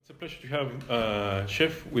a pleasure to have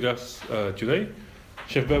Chef with us today.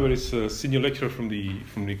 Chef Webber is a senior lecturer from the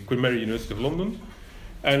Queen Mary University of London,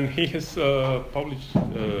 and he has published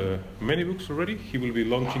many books already. He will be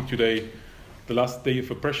launching today The Last Day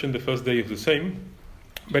of Oppression, The First Day of the Same.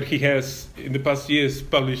 But he has, in the past years,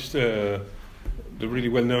 published the really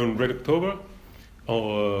well-known Red October,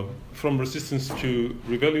 or From Resistance to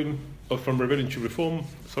Rebellion, or From Rebellion to Reform,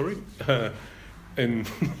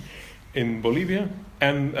 in Bolivia,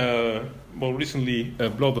 and more recently,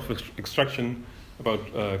 Blood of Extraction, about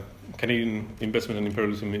Canadian investment and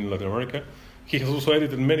imperialism in Latin America. He has also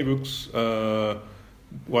edited many books,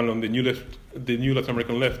 one on the new Latin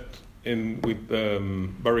American left, with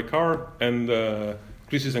Barry Carr, and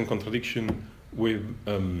Crisis and Contradiction with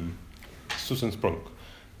Susan Spronk.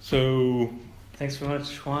 So, thanks very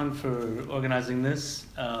much, Juan, for organizing this,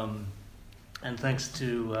 and thanks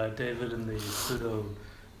to David and the Pluto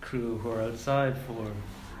crew who are outside for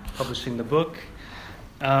publishing the book,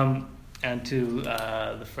 and to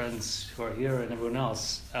the friends who are here and everyone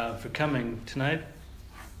else for coming tonight.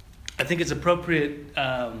 I think it's appropriate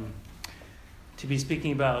to be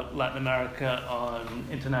speaking about Latin America on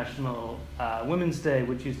International Women's Day,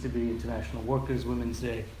 which used to be International Workers' Women's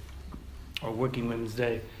Day, or Working Women's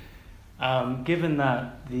Day, given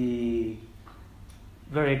that the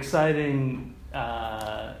very exciting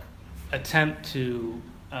attempt to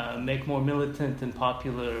make more militant and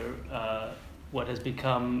popular what has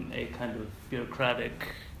become a kind of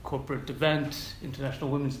bureaucratic corporate event, International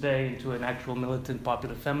Women's Day, into an actual militant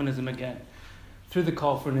popular feminism again, through the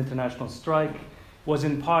call for an international strike, was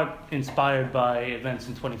in part inspired by events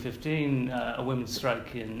in 2015, a women's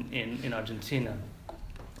strike in Argentina,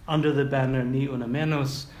 under the banner Ni Una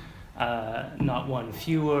Menos, not one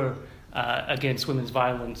fewer, against women's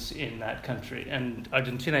violence in that country. And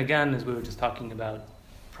Argentina, again, as we were just talking about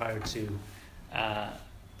prior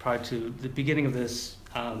to the beginning of this,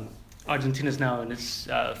 Argentina is now in its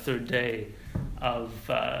third day of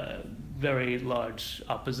very large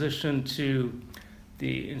opposition to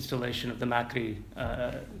the installation of the Macri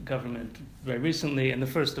government very recently, and the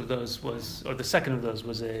second of those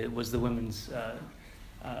was the women's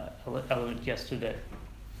element yesterday.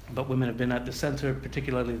 But women have been at the center,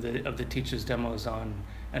 particularly of the teachers' demos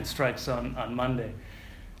and strikes on Monday.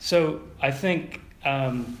 So I think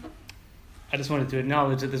I just wanted to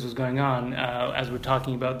acknowledge that this was going on as we're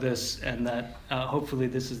talking about this, and that hopefully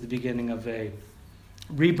this is the beginning of a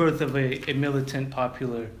rebirth of a militant,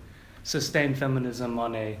 popular, sustained feminism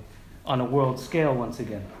on a world scale once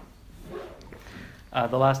again.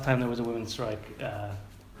 The last time there was a women's strike,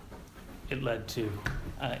 it led to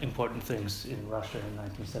important things in Russia in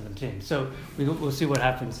 1917. So we'll see what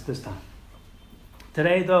happens this time.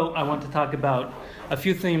 Today, though, I want to talk about a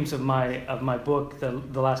few themes of my book,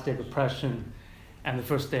 The Last Day of Oppression and The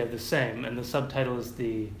First Day of the Same, and the subtitle is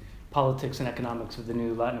The Politics and Economics of the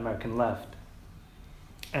New Latin American Left.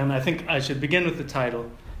 And I think I should begin with the title,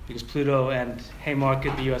 because Pluto and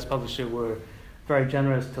Haymarket, the U.S. publisher, were very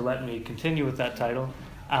generous to let me continue with that title.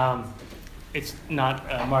 It's not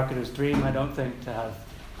a marketer's dream, I don't think, to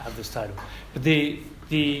have this title. But the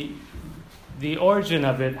origin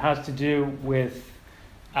of it has to do with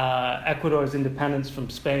Ecuador's independence from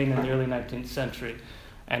Spain in the early 19th century,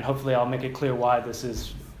 and hopefully I'll make it clear why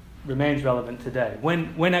this remains relevant today.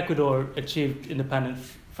 When Ecuador achieved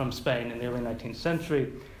independence from Spain in the early 19th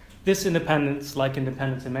century, this independence, like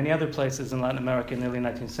independence in many other places in Latin America in the early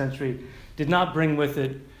 19th century, did not bring with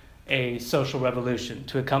it a social revolution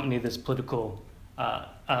to accompany this political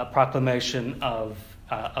proclamation of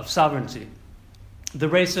sovereignty. The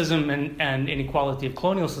racism and inequality of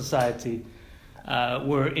colonial society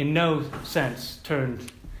were in no sense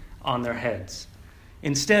turned on their heads.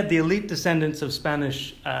 Instead, the elite descendants of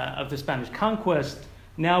the Spanish conquest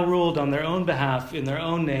now ruled on their own behalf in their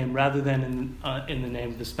own name rather than in the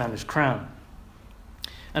name of the Spanish crown.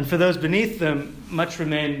 And for those beneath them, much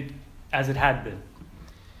remained as it had been.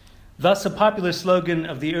 Thus, a popular slogan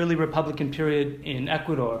of the early Republican period in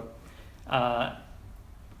Ecuador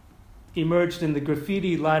emerged in the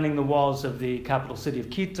graffiti lining the walls of the capital city of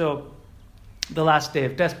Quito: the last day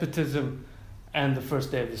of despotism and the first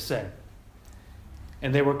day of the same.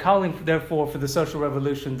 And they were calling, therefore, for the social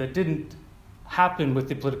revolution that didn't happen with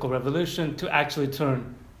the political revolution to actually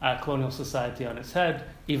turn colonial society on its head,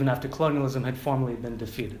 even after colonialism had formally been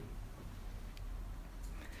defeated.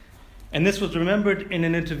 And this was remembered in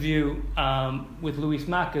an interview with Luis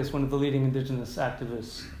Macas, one of the leading indigenous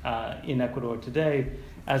activists in Ecuador today,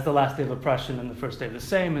 as the last day of oppression and the first day of the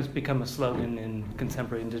same has become a slogan in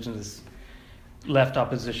contemporary indigenous left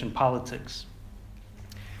opposition politics.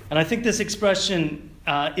 And I think this expression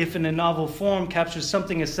if in a novel form, captures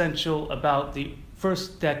something essential about the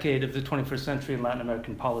first decade of the 21st century in Latin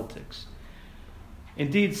American politics.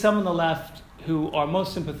 Indeed, some on the left who are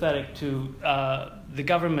most sympathetic to the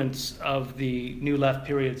governments of the New Left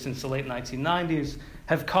period since the late 1990s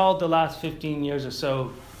have called the last 15 years or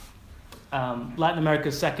so Latin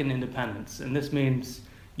America's second independence. And this means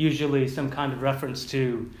usually some kind of reference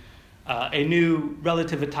to a new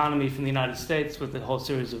relative autonomy from the United States with a whole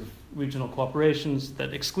series of regional cooperations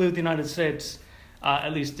that exclude the United States,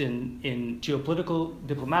 at least in geopolitical,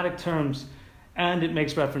 diplomatic terms. And it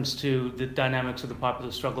makes reference to the dynamics of the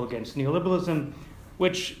popular struggle against neoliberalism,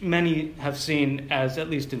 which many have seen as, at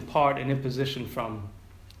least in part, an imposition from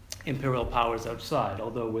imperial powers outside,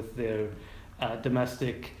 although with their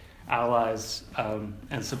domestic allies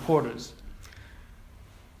and supporters.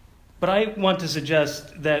 But I want to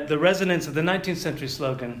suggest that the resonance of the 19th century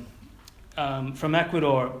slogan from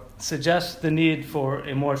Ecuador suggests the need for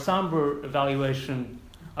a more somber evaluation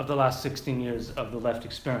of the last 16 years of the left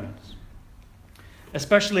experience,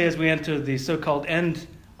 especially as we enter the so-called end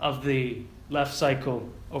of the left cycle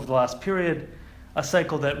over the last period, a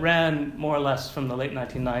cycle that ran more or less from the late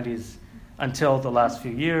 1990s until the last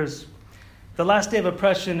few years. The last day of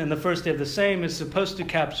oppression and the first day of the same is supposed to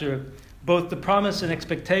capture both the promise and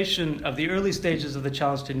expectation of the early stages of the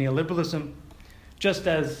challenge to neoliberalism, just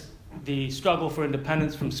as the struggle for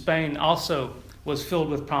independence from Spain also was filled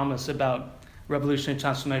with promise about revolutionary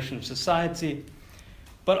transformation of society,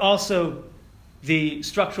 but also the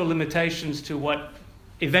structural limitations to what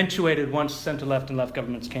eventuated once center-left and left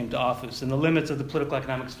governments came to office, and the limits of the political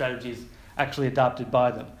economic strategies actually adopted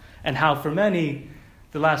by them, and how for many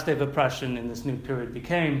the last day of oppression in this new period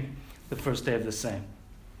became the first day of the same.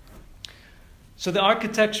 So the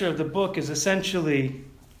architecture of the book is essentially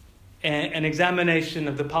an examination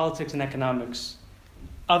of the politics and economics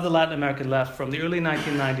of the Latin American left from the early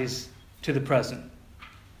 1990s to the present.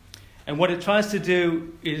 And what it tries to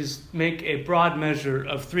do is make a broad measure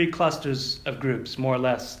of three clusters of groups, more or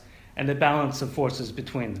less, and the balance of forces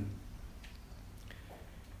between them.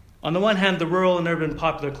 On the one hand, the rural and urban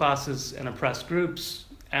popular classes and oppressed groups,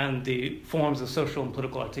 and the forms of social and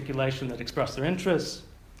political articulation that express their interests,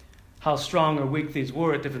 how strong or weak these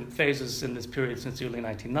were at different phases in this period since the early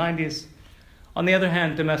 1990s. On the other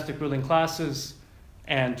hand, domestic ruling classes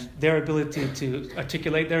and their ability to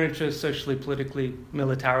articulate their interests socially, politically,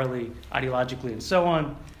 militarily, ideologically, and so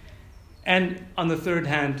on. And on the third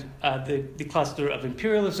hand, the cluster of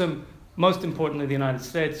imperialism, most importantly the United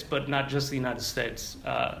States, but not just the United States,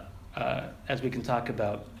 as we can talk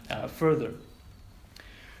about further.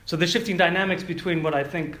 So the shifting dynamics between what I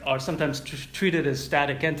think are sometimes treated as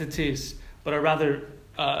static entities, but are rather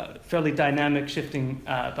fairly dynamic, shifting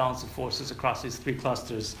balance of forces across these three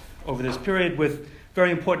clusters over this period with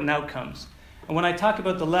very important outcomes. And when I talk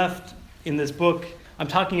about the left in this book, I'm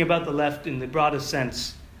talking about the left in the broadest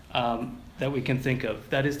sense that we can think of.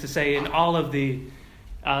 That is to say, in all of the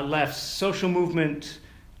left's social movement,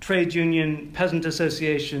 trade union, peasant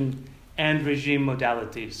association, and regime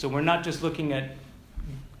modalities. So we're not just looking at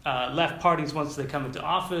left parties once they come into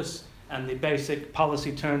office and the basic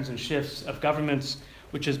policy turns and shifts of governments,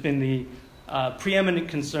 which has been the preeminent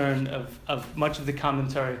concern of much of the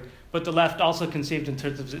commentary, but the left also conceived in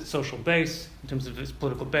terms of its social base, in terms of its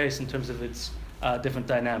political base, in terms of its different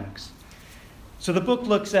dynamics. So the book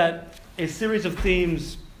looks at a series of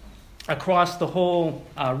themes across the whole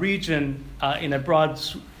region in a broad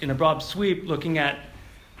sweep, looking at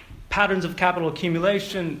patterns of capital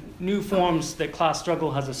accumulation, new forms that class struggle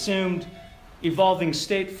has assumed, evolving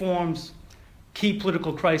state forms, key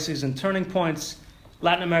political crises and turning points,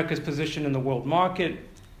 Latin America's position in the world market,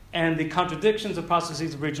 and the contradictions of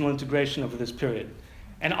processes of regional integration over this period.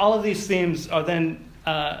 And all of these themes are then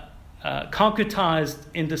concretized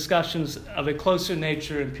in discussions of a closer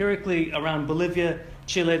nature empirically around Bolivia,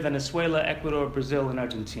 Chile, Venezuela, Ecuador, Brazil, and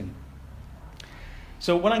Argentina.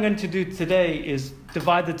 So what I'm going to do today is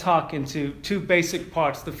divide the talk into two basic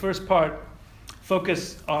parts. The first part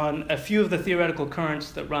focus on a few of the theoretical currents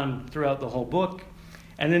that run throughout the whole book.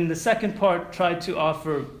 And then the second part try to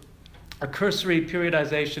offer a cursory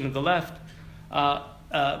periodization of the left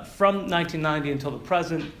from 1990 until the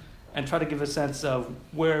present, and try to give a sense of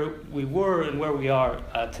where we were and where we are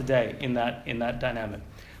today in that dynamic.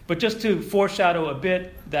 But just to foreshadow a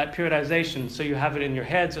bit that periodization, so you have it in your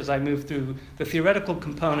heads as I move through the theoretical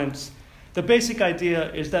components, the basic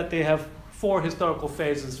idea is that they have four historical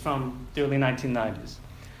phases from the early 1990s.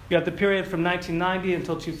 You have the period from 1990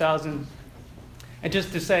 until 2000. And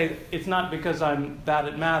just to say, it's not because I'm bad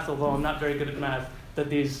at math, although I'm not very good at math, that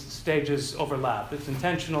these stages overlap. It's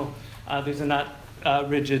intentional. These are not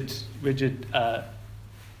rigid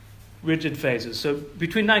rigid phases. So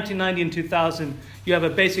between 1990 and 2000, you have a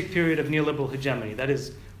basic period of neoliberal hegemony. That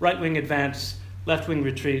is, right-wing advance, left-wing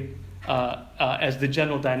retreat as the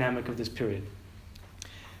general dynamic of this period.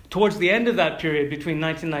 Towards the end of that period, between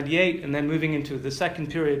 1998 and then moving into the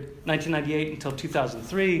second period, 1998 until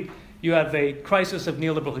 2003, you have a crisis of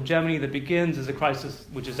neoliberal hegemony that begins as a crisis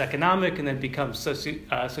which is economic and then becomes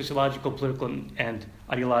sociological, political, and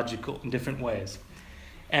ideological in different ways.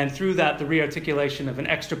 And through that, the re-articulation of an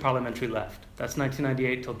extra-parliamentary left. That's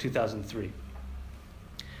 1998 till 2003.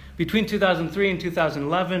 Between 2003 and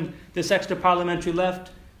 2011, this extra-parliamentary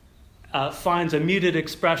left finds a muted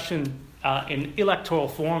expression in electoral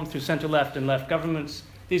form through center-left and left governments.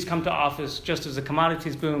 These come to office just as a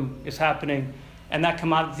commodities boom is happening, and that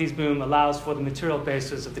commodities boom allows for the material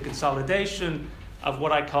basis of the consolidation of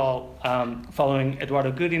what I call, following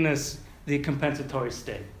Eduardo Gudinas, the compensatory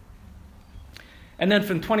state. And then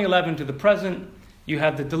from 2011 to the present, you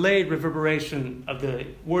have the delayed reverberation of the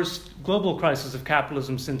worst global crisis of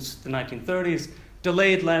capitalism since the 1930s,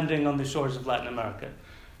 delayed landing on the shores of Latin America.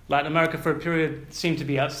 Latin America, for a period, seemed to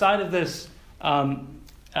be outside of this,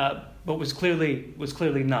 but was clearly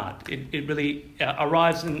not. It really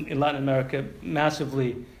arrives in Latin America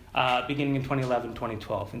massively beginning in 2011,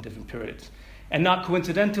 2012, in different periods. And not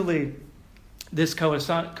coincidentally, this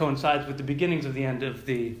coincides with the beginnings of the end of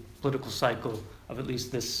the political cycle of at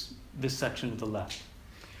least this section of the left.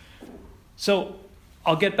 So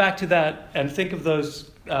I'll get back to that and think of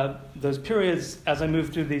those periods as I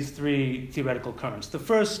move through these three theoretical currents. The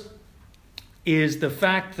first is the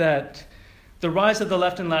fact that the rise of the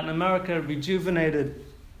left in Latin America rejuvenated,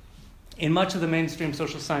 in much of the mainstream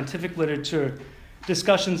social scientific literature,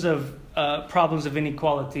 discussions of problems of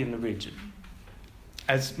inequality in the region.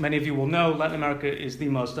 As many of you will know, Latin America is the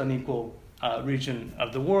most unequal region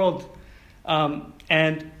of the world.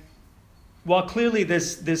 And while clearly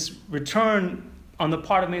this return on the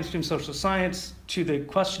part of mainstream social science to the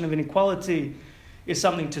question of inequality is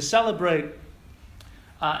something to celebrate,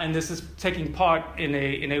 and this is taking part in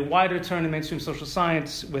a wider turn in mainstream social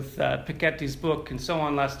science with Piketty's book and so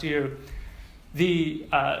on last year, the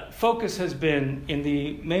focus has been in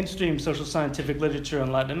the mainstream social scientific literature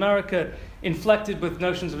on Latin America inflected with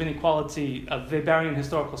notions of inequality of Weberian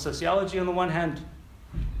historical sociology on the one hand,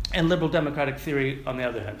 and liberal democratic theory on the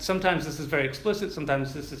other hand. Sometimes this is very explicit,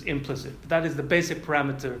 sometimes this is implicit. But that is the basic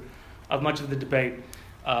parameter of much of the debate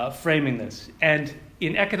framing this. And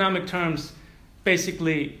in economic terms,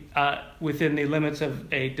 basically within the limits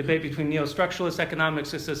of a debate between neo-structuralist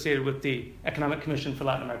economics associated with the Economic Commission for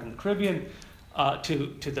Latin America and the Caribbean, on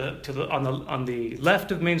the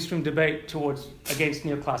left of mainstream debate against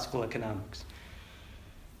neoclassical economics.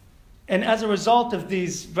 And as a result of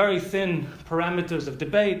these very thin parameters of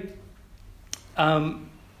debate, the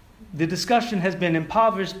discussion has been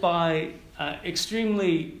impoverished by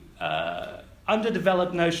extremely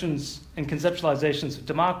underdeveloped notions and conceptualizations of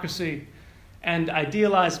democracy and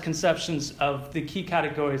idealized conceptions of the key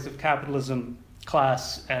categories of capitalism,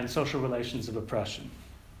 class, and social relations of oppression.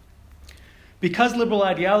 Because liberal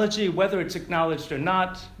ideology, whether it's acknowledged or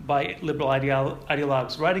not by liberal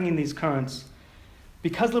ideologues writing in these currents,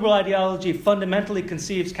 because liberal ideology fundamentally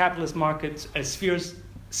conceives capitalist markets as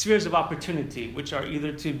spheres of opportunity, which are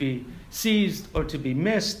either to be seized or to be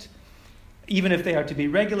missed, even if they are to be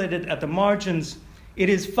regulated at the margins, it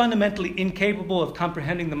is fundamentally incapable of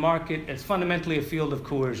comprehending the market as fundamentally a field of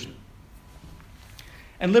coercion.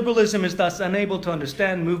 And liberalism is thus unable to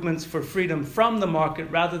understand movements for freedom from the market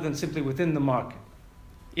rather than simply within the market.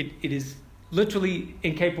 It is literally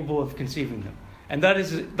incapable of conceiving them. And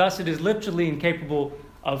thus it is literally incapable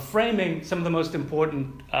of framing some of the most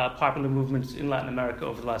important popular movements in Latin America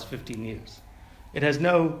over the last 15 years. It has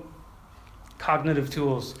no cognitive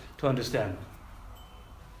tools to understand them.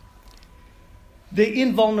 The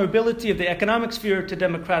invulnerability of the economic sphere to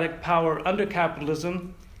democratic power under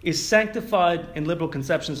capitalism is sanctified in liberal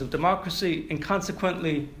conceptions of democracy and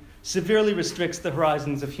consequently severely restricts the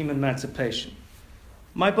horizons of human emancipation.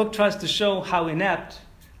 My book tries to show how inept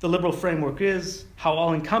the liberal framework is, how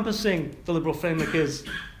all-encompassing the liberal framework is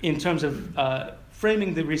in terms of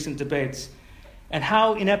framing the recent debates, and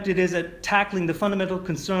how inept it is at tackling the fundamental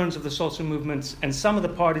concerns of the social movements and some of the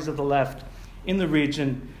parties of the left in the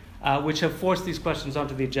region, which have forced these questions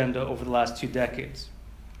onto the agenda over the last 2 decades.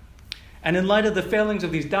 And in light of the failings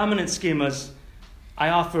of these dominant schemas, I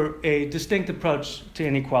offer a distinct approach to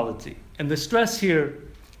inequality. And the stress here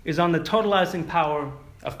is on the totalizing power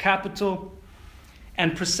of capital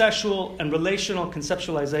and processual and relational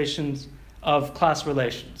conceptualizations of class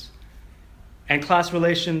relations. And class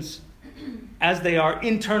relations as they are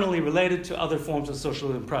internally related to other forms of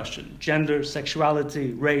social oppression: gender,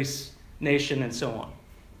 sexuality, race, nation, and so on.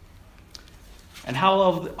 And how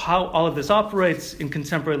all of this operates in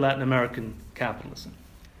contemporary Latin American capitalism.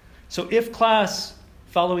 So if class,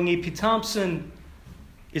 following E.P. Thompson,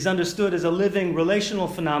 is understood as a living relational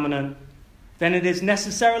phenomenon, then it is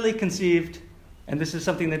necessarily conceived, and this is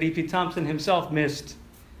something that E.P. Thompson himself missed,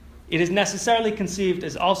 it is necessarily conceived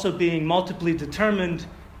as also being multiply determined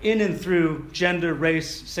in and through gender,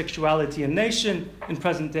 race, sexuality, and nation in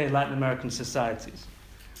present-day Latin American societies.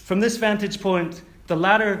 From this vantage point, the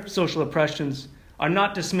latter social oppressions are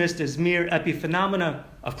not dismissed as mere epiphenomena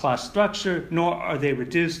of class structure, nor are they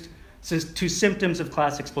reduced to symptoms of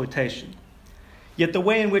class exploitation. Yet the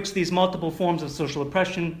way in which these multiple forms of social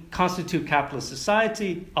oppression constitute capitalist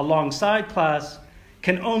society alongside class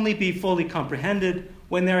can only be fully comprehended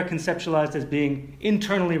when they are conceptualized as being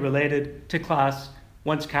internally related to class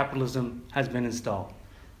once capitalism has been installed.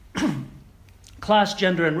 Class,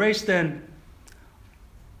 gender, and race, then,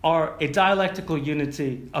 are a dialectical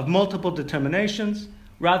unity of multiple determinations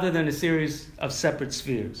rather than a series of separate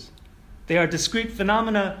spheres. They are discrete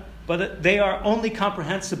phenomena, but they are only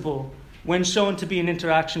comprehensible when shown to be in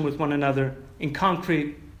interaction with one another in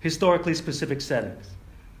concrete, historically specific settings.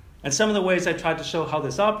 And some of the ways I tried to show how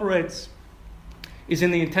this operates is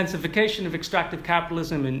in the intensification of extractive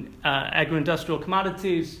capitalism in agro-industrial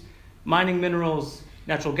commodities, mining minerals,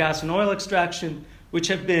 natural gas and oil extraction, which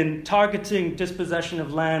have been targeting dispossession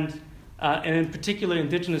of land, and in particular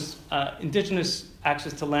indigenous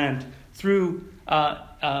access to land through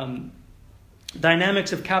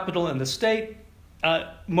dynamics of capital and the state,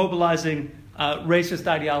 mobilizing racist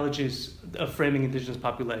ideologies of framing indigenous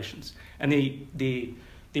populations. And the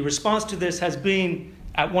response to this has been,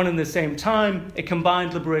 at one and the same time, a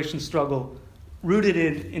combined liberation struggle rooted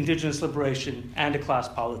in indigenous liberation and a class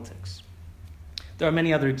politics. There are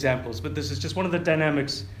many other examples, but this is just one of the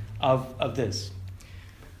dynamics of this.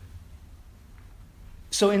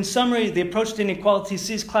 So in summary, the approach to inequality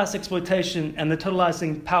sees class exploitation and the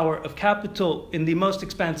totalizing power of capital in the most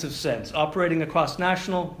expansive sense, operating across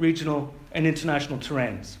national, regional, and international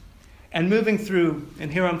terrains. And moving through,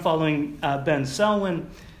 and here I'm following Ben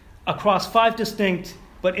Selwyn, across 5 distinct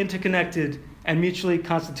but interconnected and mutually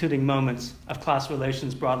constituting moments of class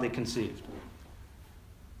relations broadly conceived.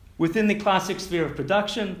 Within the classic sphere of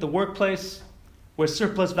production, the workplace, where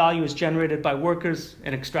surplus value is generated by workers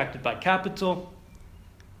and extracted by capital.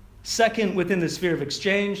 Second, within the sphere of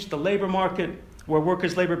exchange, the labor market, where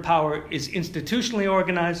workers' labor power is institutionally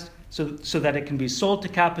organized so that it can be sold to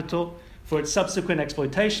capital for its subsequent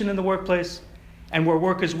exploitation in the workplace, and where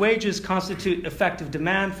workers' wages constitute effective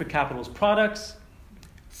demand for capital's products.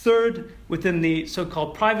 Third, within the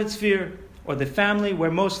so-called private sphere, or the family, where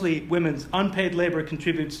mostly women's unpaid labor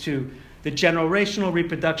contributes to the generational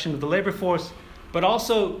reproduction of the labor force, but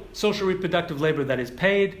also social reproductive labor that is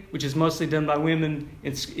paid, which is mostly done by women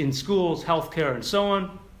in schools, healthcare, and so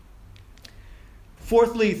on.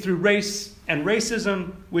 Fourthly, through race and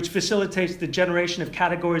racism, which facilitates the generation of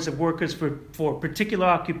categories of workers for particular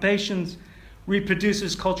occupations,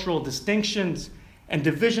 reproduces cultural distinctions and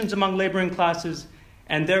divisions among laboring classes,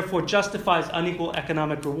 and therefore justifies unequal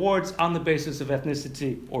economic rewards on the basis of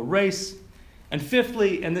ethnicity or race. And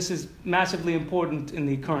fifthly, and this is massively important in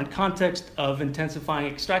the current context of intensifying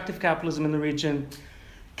extractive capitalism in the region,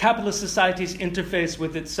 capitalist societies interface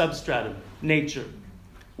with its substratum, nature,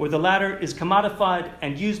 where the latter is commodified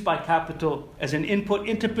and used by capital as an input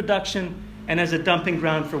into production and as a dumping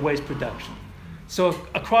ground for waste production. So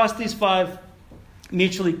across these 5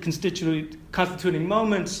 mutually constituting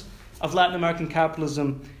moments of Latin American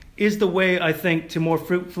capitalism is the way, I think, to more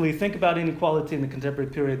fruitfully think about inequality in the contemporary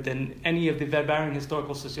period than any of the Weberian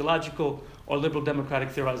historical, sociological, or liberal democratic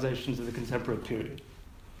theorizations of the contemporary period.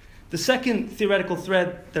 The second theoretical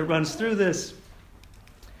thread that runs through this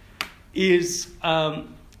is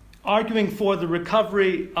arguing for the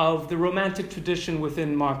recovery of the romantic tradition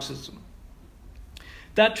within Marxism.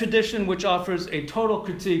 That tradition which offers a total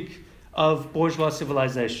critique of bourgeois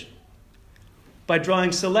civilization, by drawing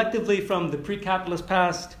selectively from the pre-capitalist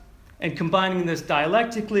past and combining this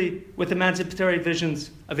dialectically with emancipatory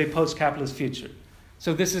visions of a post-capitalist future.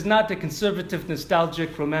 So this is not the conservative,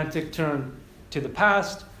 nostalgic, romantic turn to the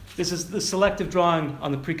past. This is the selective drawing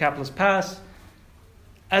on the pre-capitalist past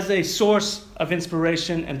as a source of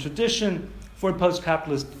inspiration and tradition for a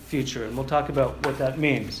post-capitalist future. And we'll talk about what that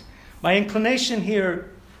means. My inclination here,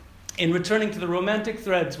 in returning to the romantic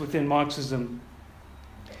threads within Marxism,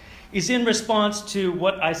 is in response to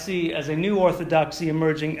what I see as a new orthodoxy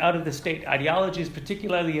emerging out of the state ideologies,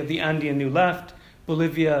 particularly of the Andean New Left,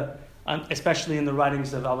 Bolivia, especially in the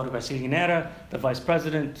writings of Álvaro García Linera, the vice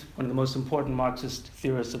president, one of the most important Marxist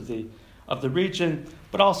theorists of the region,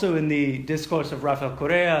 but also in the discourse of Rafael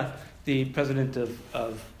Correa, the president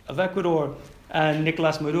of Ecuador, and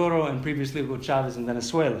Nicolás Maduro, and previously Hugo Chavez in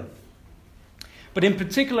Venezuela. But in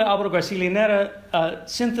particular, Álvaro García Linera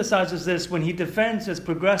synthesizes this when he defends as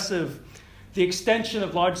progressive the extension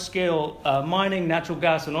of large-scale mining, natural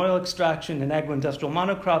gas and oil extraction, and agro-industrial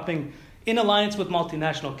monocropping in alliance with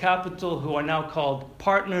multinational capital, who are now called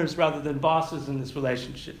partners rather than bosses in this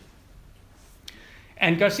relationship.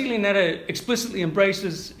 And García Linera explicitly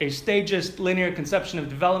embraces a stagist linear conception of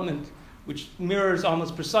development, which mirrors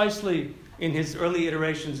almost precisely in his early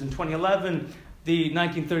iterations in 2011 the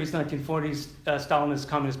 1930s, 1940s Stalinist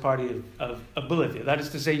Communist Party of Bolivia. That is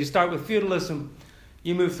to say, you start with feudalism,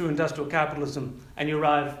 you move through industrial capitalism, and you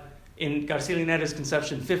arrive, in García Linera's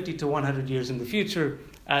conception, 50 to 100 years in the future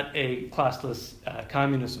at a classless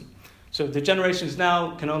communism. So the generations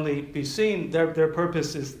now can only be seen, their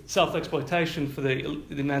purpose is self-exploitation for the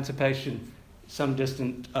emancipation some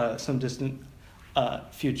distant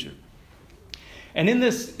future. And in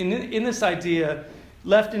this idea,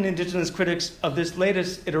 left and indigenous critics of this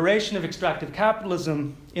latest iteration of extractive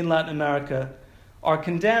capitalism in Latin America are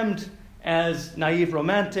condemned as naive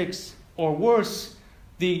romantics, or worse,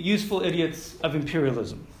 the useful idiots of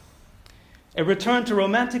imperialism. A return to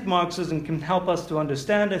romantic Marxism can help us to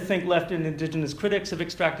understand, I think, left and indigenous critics of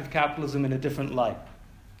extractive capitalism in a different light.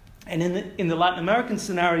 And in the Latin American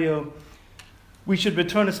scenario, we should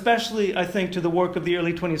return especially, I think, to the work of the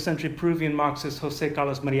early 20th century Peruvian Marxist José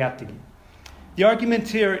Carlos Mariátegui. The argument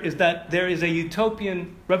here is that there is a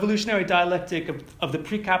utopian, revolutionary dialectic of the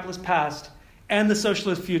pre-capitalist past and the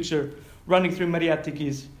socialist future running through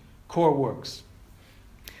Mariátegui's core works.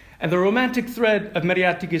 And the romantic thread of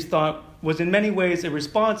Mariátegui's thought was in many ways a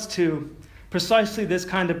response to precisely this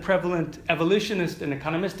kind of prevalent evolutionist and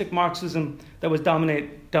economistic Marxism that was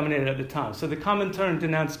dominated at the time. So the Comintern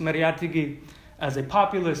denounced Mariátegui as a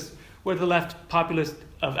populist, where the left populist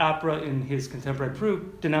of APRA in his contemporary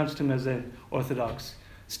Peru denounced him as an orthodox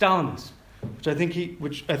Stalinist,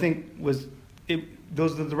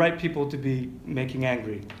 those are the right people to be making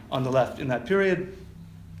angry on the left in that period.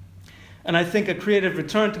 And I think a creative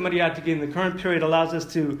return to Mariátegui in the current period allows us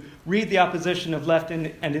to read the opposition of left and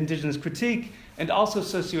indigenous critique and also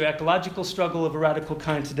socio-ecological struggle of a radical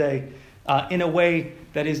kind today in a way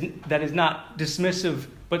that is not dismissive,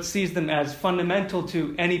 but sees them as fundamental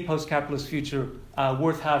to any post-capitalist future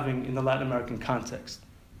worth having in the Latin American context.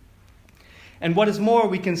 And what is more,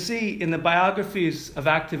 we can see in the biographies of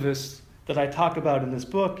activists that I talk about in this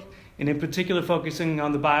book, and in particular focusing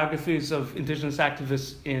on the biographies of indigenous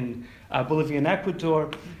activists in Bolivia and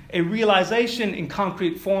Ecuador, a realization in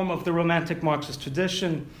concrete form of the romantic Marxist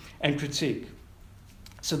tradition and critique.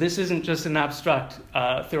 So this isn't just an abstract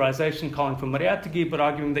theorization calling for Mariátegui, but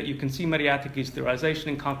arguing that you can see Mariátegui's theorization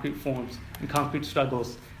in concrete forms, in concrete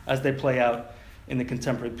struggles, as they play out in the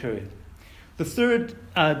contemporary period. The third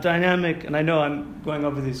dynamic, and I know I'm going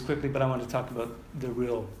over these quickly, but I want to talk about the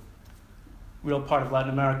real part of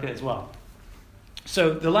Latin America as well.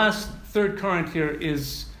 So the last third current here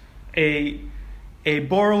is a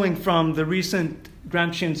borrowing from the recent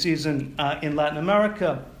Gramscian season in Latin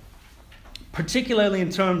America, particularly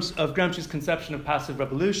in terms of Gramsci's conception of passive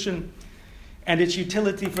revolution and its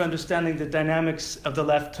utility for understanding the dynamics of the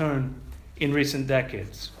left turn in recent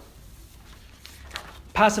decades.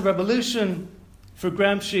 Passive revolution for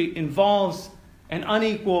Gramsci involves an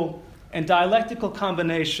unequal and dialectical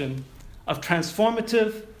combination of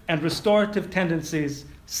transformative and restorative tendencies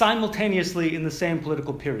simultaneously in the same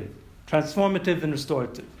political period, transformative and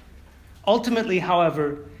restorative. Ultimately,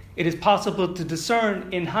 however, it is possible to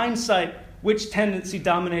discern in hindsight which tendency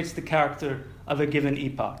dominates the character of a given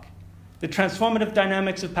epoch. The transformative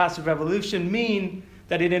dynamics of passive revolution mean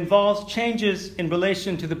that it involves changes in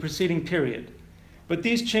relation to the preceding period. But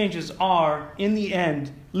these changes are, in the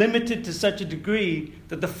end, limited to such a degree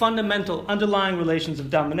that the fundamental underlying relations of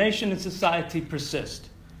domination in society persist,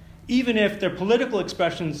 even if their political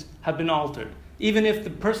expressions have been altered, even if the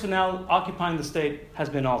personnel occupying the state has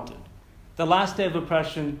been altered. The last day of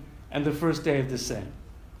oppression and the first day of the same.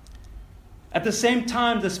 At the same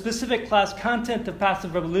time, the specific class content of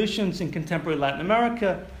passive revolutions in contemporary Latin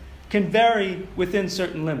America can vary within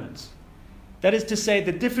certain limits. That is to say,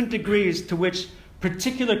 the different degrees to which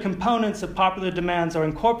particular components of popular demands are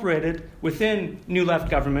incorporated within new left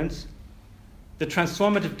governments, the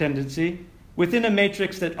transformative tendency, within a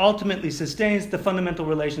matrix that ultimately sustains the fundamental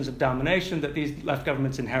relations of domination that these left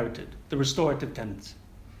governments inherited, the restorative tendency.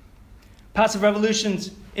 Passive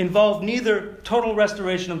revolutions involve neither total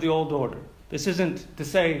restoration of the old order, This isn't to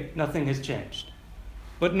say nothing has changed,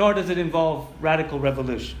 but nor does it involve radical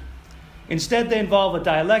revolution. Instead, they involve a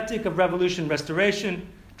dialectic of revolution, restoration,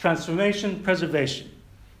 transformation, preservation.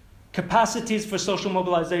 Capacities for social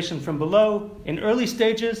mobilization from below in early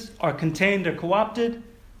stages are contained or co-opted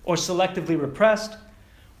or selectively repressed.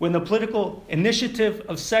 When the political initiative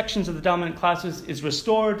of sections of the dominant classes is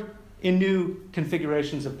restored in new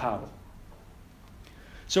configurations of power.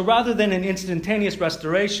 So rather than an instantaneous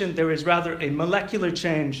restoration, there is rather a molecular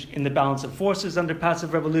change in the balance of forces under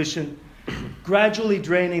passive revolution, gradually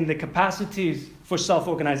draining the capacities for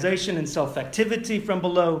self-organization and self-activity from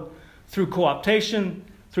below through co-optation,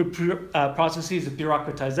 through processes of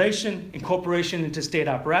bureaucratization, incorporation into state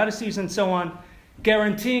apparatuses, and so on,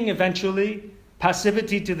 guaranteeing eventually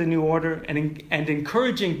passivity to the new order and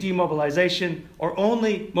encouraging demobilization or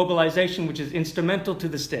only mobilization which is instrumental to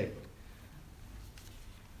the state.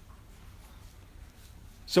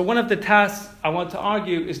 So one of the tasks I want to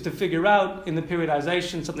argue is to figure out in the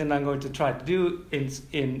periodization, something that I'm going to try to do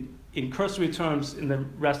in cursory terms in the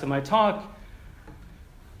rest of my talk,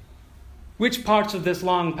 which parts of this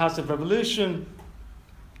long passive revolution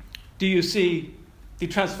do you see the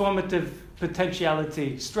transformative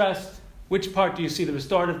potentiality stressed? Which part do you see the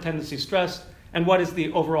restorative tendency stressed? And what is the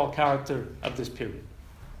overall character of this period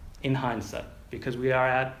in hindsight? Because we are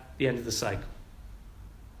at the end of the cycle.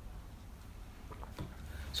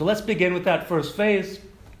 So let's begin with that first phase,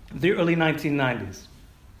 the early 1990s.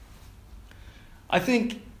 I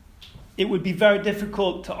think it would be very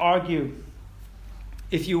difficult to argue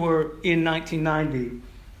if you were in 1990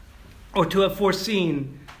 or to have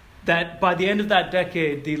foreseen that by the end of that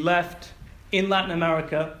decade, the left in Latin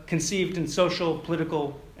America, conceived in social,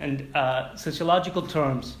 political, and sociological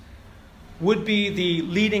terms, would be the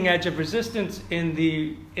leading edge of resistance in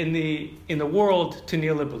the world to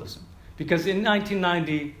neoliberalism. Because in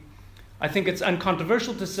 1990, I think it's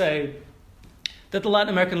uncontroversial to say that the Latin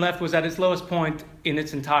American left was at its lowest point in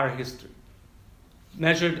its entire history,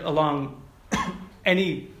 measured along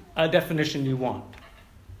any definition you want.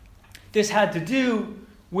 This had to do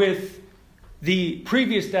with the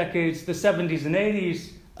previous decades, the 70s and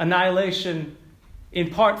 80s, annihilation,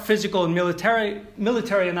 in part physical and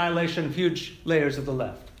military annihilation of huge layers of the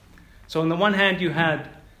left. So on the one hand, you had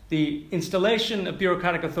the installation of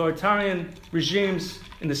bureaucratic authoritarian regimes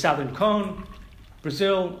in the Southern Cone,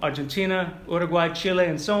 Brazil, Argentina, Uruguay, Chile,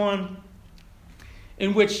 and so on,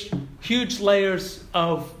 in which huge layers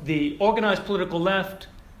of the organized political left,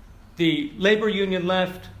 the labor union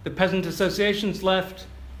left, the peasant associations left,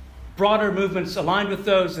 broader movements aligned with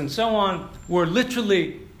those, and so on, were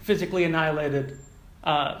literally physically annihilated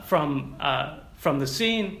from the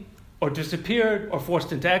scene, or disappeared, or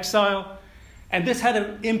forced into exile. And this had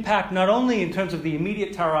an impact not only in terms of the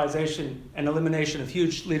immediate terrorization and elimination of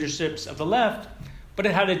huge leaderships of the left, but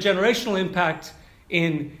it had a generational impact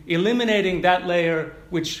in eliminating that layer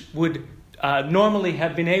which would normally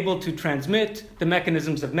have been able to transmit the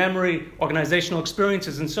mechanisms of memory, organizational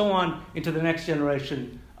experiences, and so on into the next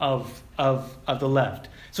generation of the left.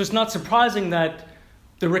 So it's not surprising that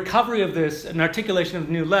the recovery of this and articulation of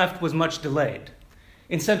the new left was much delayed.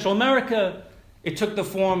 In Central America, it took the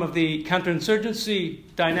form of the counterinsurgency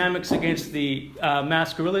dynamics against the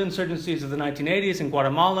mass guerrilla insurgencies of the 1980s in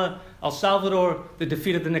Guatemala, El Salvador, the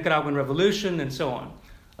defeat of the Nicaraguan Revolution, and so on.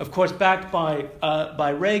 Of course, backed by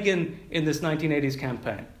Reagan in this 1980s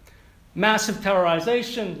campaign. Massive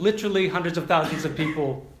terrorization, literally hundreds of thousands of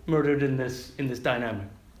people murdered in this dynamic.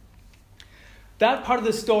 That part of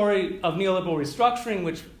the story of neoliberal restructuring,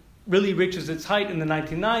 which really reaches its height in the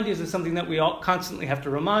 1990s, is something that we all constantly have to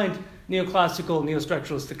remind neoclassical,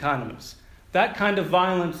 neostructuralist economists. That kind of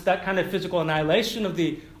violence, that kind of physical annihilation of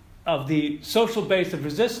the social base of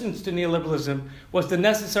resistance to neoliberalism was the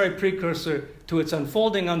necessary precursor to its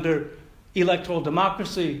unfolding under electoral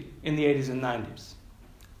democracy in the 80s and 90s.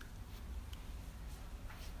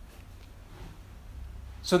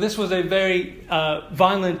 So this was a very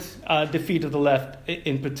violent defeat of the left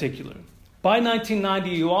in particular. By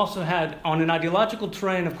 1990, you also had, on an ideological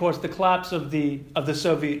terrain, of course, the collapse of the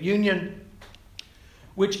Soviet Union,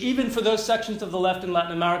 which even for those sections of the left in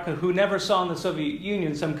Latin America who never saw in the Soviet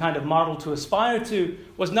Union some kind of model to aspire to,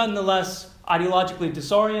 was nonetheless ideologically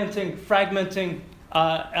disorienting, fragmenting,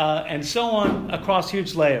 and so on across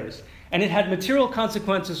huge layers. And it had material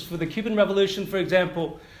consequences for the Cuban Revolution, for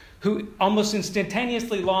example, who almost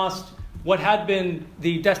instantaneously lost what had been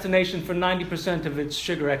the destination for 90% of its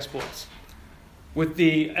sugar exports. With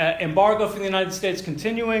the embargo from the United States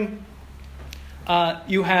continuing,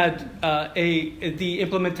 you had the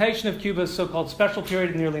implementation of Cuba's so-called special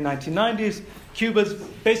period in the early 1990s. Cuba's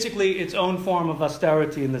basically its own form of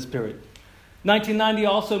austerity in this period. 1990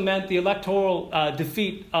 also meant the electoral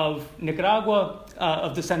defeat of Nicaragua,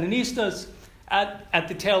 of the Sandinistas, at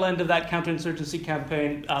the tail end of that counterinsurgency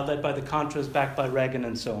campaign led by the Contras, backed by Reagan,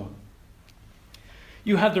 and so on.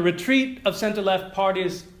 You have the retreat of center-left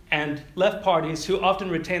parties and left parties who often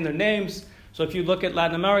retain their names. So if you look at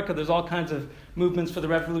Latin America, there's all kinds of movements for the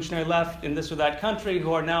revolutionary left in this or that country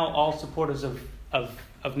who are now all supporters of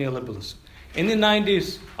neoliberalism. In the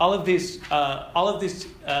 90s, all of these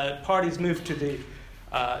parties moved to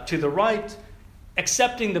the right,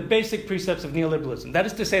 accepting the basic precepts of neoliberalism. That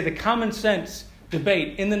is to say, the common sense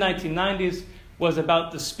debate in the 1990s was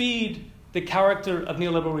about the speed, the character of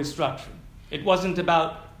neoliberal restructuring. It wasn't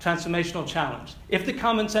about transformational challenge. If the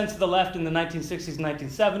common sense of the left in the 1960s and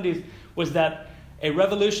 1970s was that a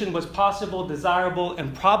revolution was possible, desirable,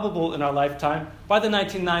 and probable in our lifetime, by the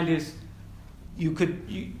 1990s,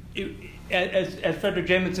 as Frederick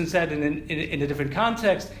Jameson said in a different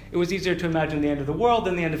context, it was easier to imagine the end of the world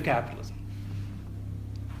than the end of capitalism.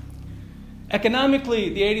 Economically,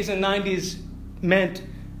 the 80s and 90s meant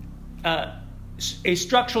a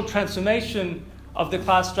structural transformation of the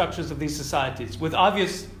class structures of these societies, with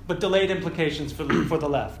obvious but delayed implications for the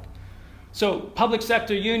left. So public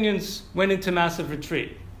sector unions went into massive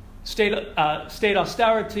retreat. State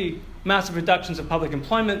austerity, massive reductions of public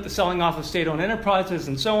employment, the selling off of state-owned enterprises,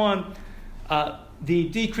 and so on, the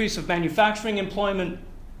decrease of manufacturing employment,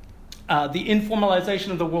 the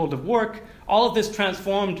informalization of the world of work, all of this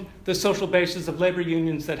transformed the social basis of labor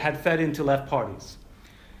unions that had fed into left parties.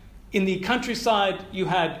 In the countryside, you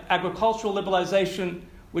had agricultural liberalization,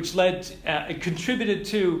 which contributed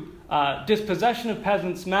to dispossession of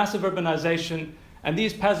peasants, massive urbanization, and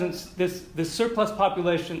these peasants, this surplus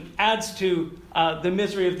population adds to the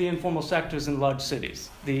misery of the informal sectors in large cities.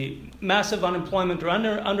 The massive unemployment or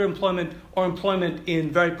underemployment or employment in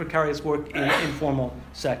very precarious work in informal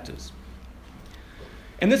sectors.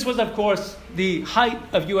 And this was, of course, the height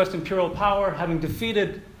of U.S. imperial power, having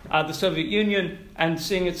defeated the Soviet Union and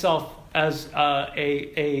seeing itself as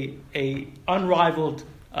a unrivaled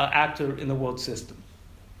actor in the world system.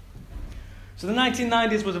 So the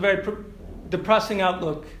 1990s was a very depressing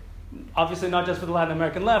outlook, obviously not just for the Latin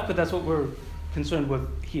American left, but that's what we're concerned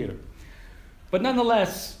with here. But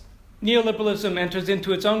nonetheless, neoliberalism enters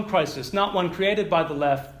into its own crisis, not one created by the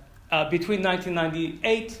left, between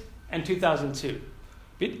 1998 and 2002.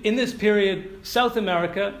 In this period, South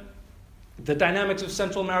America, the dynamics of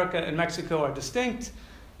Central America and Mexico are distinct.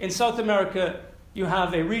 In South America, you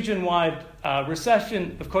have a region-wide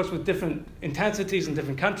recession, of course with different intensities in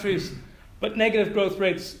different countries, but negative growth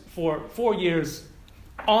rates for 4 years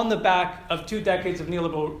on the back of 2 decades of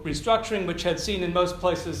neoliberal restructuring, which had seen in most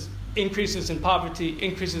places increases in poverty,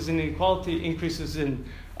 increases in inequality, increases in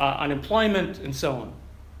unemployment, and so on.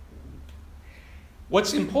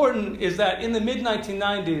 What's important is that in the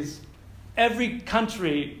mid-1990s, every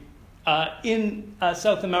country in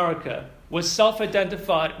South America was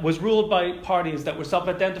ruled by parties that were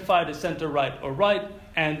self-identified as center-right or right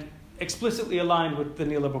and explicitly aligned with the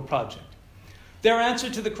neoliberal project. Their answer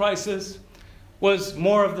to the crisis was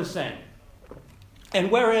more of the same. And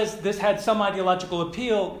whereas this had some ideological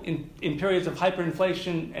appeal in periods of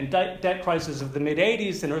hyperinflation and debt crisis of the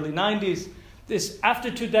mid-'80s and early 90s, after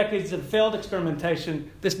 2 decades of failed experimentation,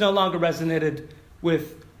 this no longer resonated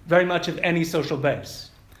with very much of any social base.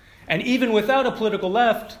 And even without a political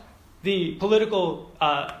left, the political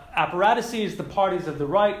apparatuses, the parties of the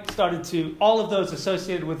right, all of those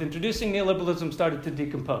associated with introducing neoliberalism started to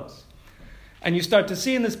decompose. And you start to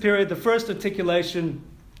see in this period the first articulation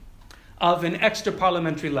of an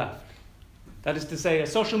extra-parliamentary left. That is to say, a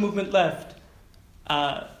social movement left,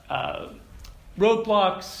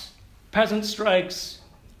 roadblocks, peasant strikes,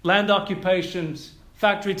 land occupations,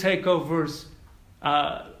 factory takeovers,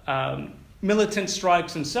 militant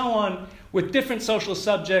strikes, and so on, with different social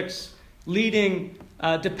subjects leading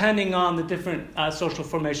depending on the different social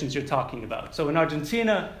formations you're talking about. So in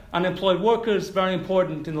Argentina, unemployed workers, very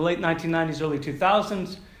important in the late 1990s, early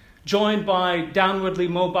 2000s, joined by downwardly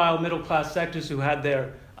mobile middle-class sectors who had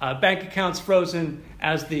their bank accounts frozen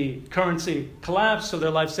as the currency collapsed, so their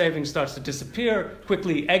life savings starts to disappear,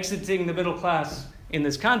 quickly exiting the middle class in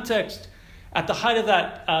this context. At the height of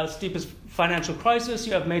that steepest financial crisis,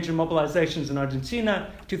 you have major mobilizations in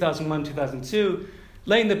Argentina, 2001, 2002,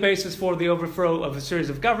 laying the basis for the overthrow of a series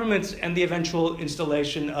of governments and the eventual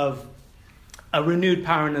installation of a renewed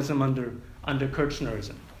Peronism under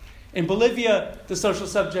Kirchnerism. In Bolivia, the social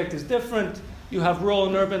subject is different. You have rural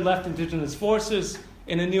and urban left indigenous forces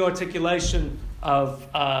in a new articulation of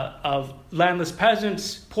landless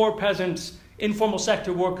peasants, poor peasants, informal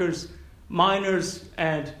sector workers, miners,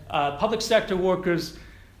 and public sector workers,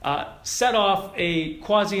 set off a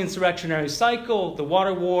quasi-insurrectionary cycle, the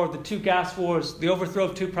water war, the two gas wars, the overthrow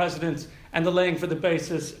of two presidents, and the laying for the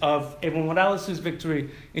basis of Evo Morales' victory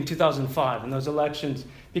in 2005 in those elections,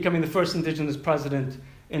 becoming the first indigenous president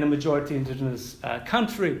in a majority indigenous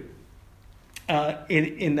country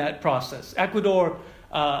in that process. Ecuador,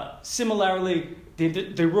 similarly,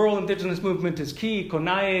 the rural indigenous movement is key,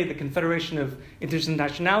 CONAIE, the Confederation of Indigenous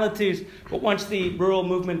Nationalities, but once the rural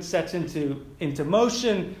movement sets into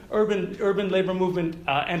motion, urban labor movement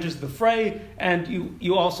enters the fray, and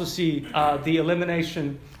you also see the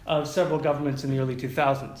elimination of several governments in the early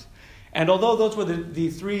 2000s. And although those were the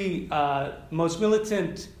three most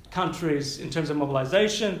militant countries in terms of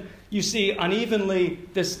mobilization, you see unevenly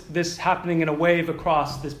this happening in a wave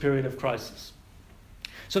across this period of crisis.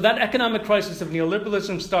 So that economic crisis of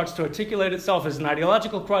neoliberalism starts to articulate itself as an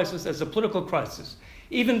ideological crisis, as a political crisis,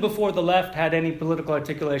 even before the left had any political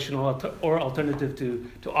articulation or alternative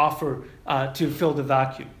to offer to fill the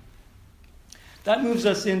vacuum. That moves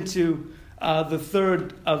us into the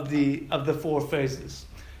third of the four phases,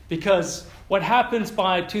 because what happens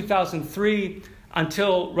by 2003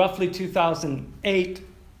 until roughly 2008,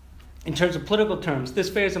 in terms of political terms, this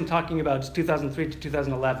phase I'm talking about is 2003 to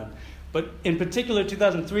 2011. But in particular,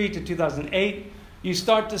 2003 to 2008, you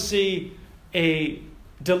start to see a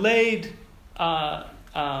delayed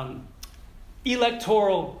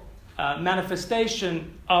electoral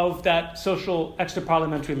manifestation of that social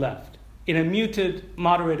extra-parliamentary left in a muted,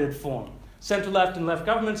 moderated form. Center-left and left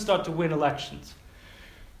governments start to win elections.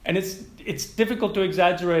 And it's difficult to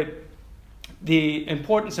exaggerate the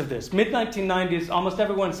importance of this. Mid-1990s, almost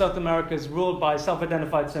everyone in South America is ruled by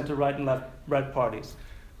self-identified center-right and left parties.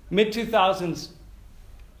 Mid-2000s,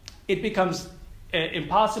 it becomes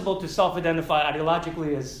impossible to self-identify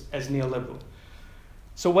ideologically as neoliberal.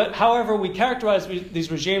 So however we characterize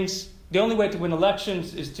these regimes, the only way to win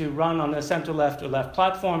elections is to run on a center-left or left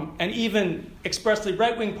platform, and even expressly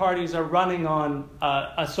right-wing parties are running on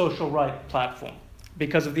a social right platform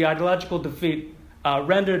because of the ideological defeat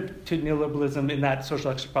rendered to neoliberalism in that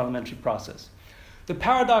social extra-parliamentary process. The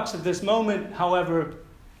paradox of this moment, however,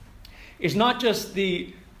 is not just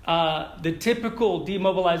the typical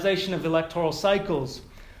demobilization of electoral cycles,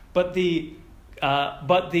 but the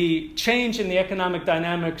change in the economic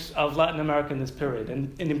dynamics of Latin America in this period,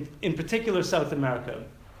 and in particular South America.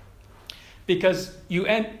 Because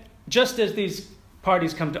just as these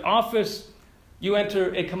parties come to office, you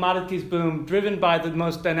enter a commodities boom driven by the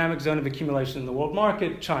most dynamic zone of accumulation in the world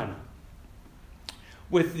market, China,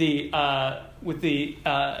 with the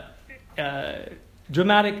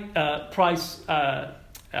dramatic price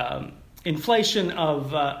inflation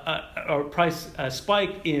or price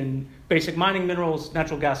spike in basic mining minerals,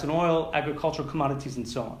 natural gas and oil, agricultural commodities, and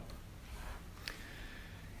so on.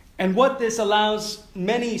 And what this allows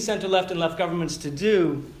many center-left and left governments to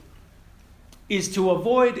do is to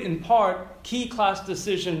avoid, in part, key class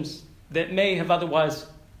decisions that may have otherwise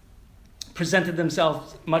presented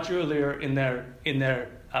themselves much earlier in their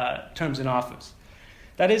terms in office.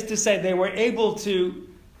 That is to say, they were able to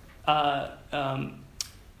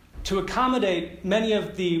accommodate many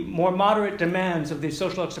of the more moderate demands of the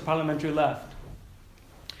social extra-parliamentary left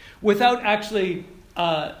without actually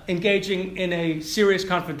engaging in a serious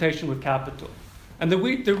confrontation with capital. And the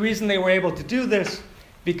reason they were able to do this,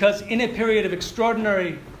 because in a period of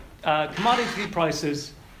extraordinary commodity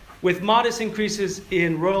prices, with modest increases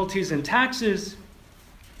in royalties and taxes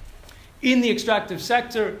in the extractive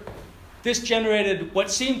sector, this generated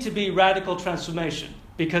what seemed to be radical transformation,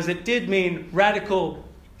 because it did mean radical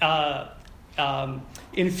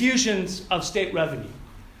infusions of state revenue.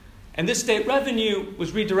 And this state revenue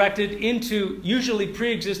was redirected into usually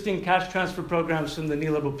pre-existing cash transfer programs from the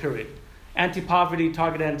neoliberal period, anti-poverty,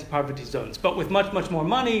 targeted anti-poverty zones, but with much, much more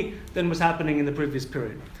money than was happening in the previous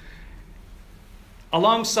period,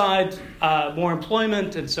 alongside more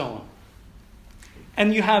employment and so on.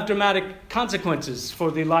 And you have dramatic consequences for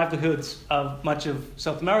the livelihoods of much of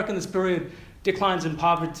South America in this period, declines in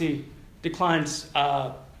poverty, declines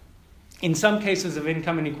in some cases of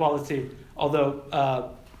income inequality,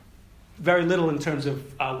 although very little in terms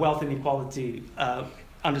of wealth inequality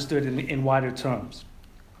understood in wider terms.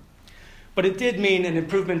 But it did mean an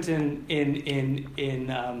improvement in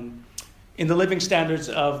the living standards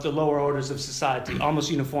of the lower orders of society, almost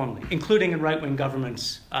uniformly, including in right-wing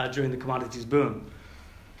governments during the commodities boom.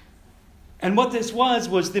 And what this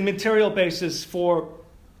was the material basis for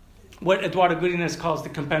what Eduardo Gurines calls the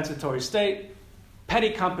compensatory state, petty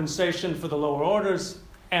compensation for the lower orders,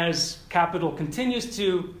 as capital continues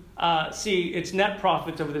to see its net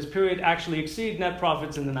profits over this period actually exceed net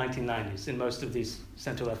profits in the 1990s in most of these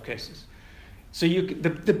center-left cases. So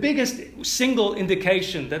the biggest single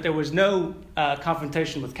indication that there was no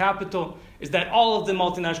confrontation with capital is that all of the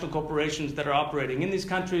multinational corporations that are operating in these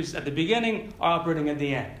countries at the beginning are operating at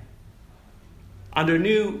the end, under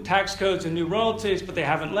new tax codes and new royalties, but they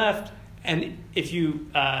haven't left. And if you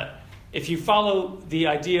follow the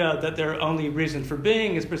idea that their only reason for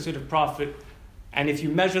being is pursuit of profit, and if you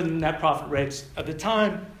measure the net profit rates at the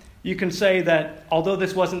time, you can say that although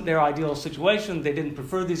this wasn't their ideal situation, they didn't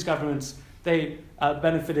prefer these governments, they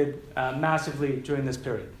benefited massively during this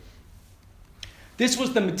period. This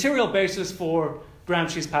was the material basis for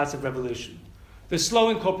Gramsci's passive revolution. The slow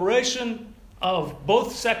incorporation of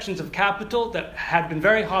both sections of capital that had been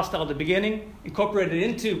very hostile at the beginning, incorporated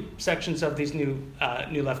into sections of these new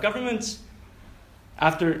left governments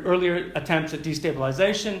after earlier attempts at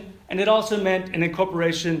destabilization. And it also meant an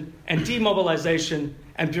incorporation and demobilization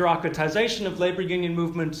and bureaucratization of labor union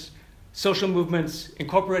movements, social movements,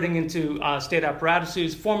 incorporating into state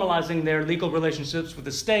apparatuses, formalizing their legal relationships with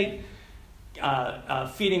the state,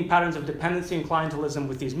 feeding patterns of dependency and clientelism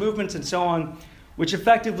with these movements, and so on, which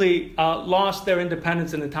effectively lost their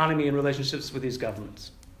independence and autonomy in relationships with these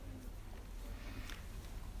governments.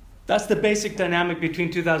 That's the basic dynamic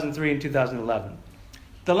between 2003 and 2011.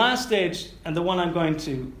 The last stage, and the one I'm going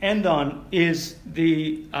to end on, is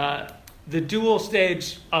the dual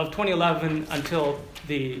stage of 2011 until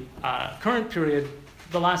the current period,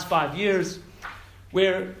 the last 5 years,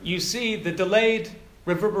 where you see the delayed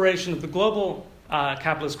reverberation of the global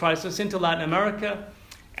capitalist crisis into Latin America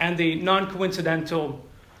and the non-coincidental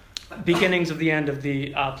beginnings of the end of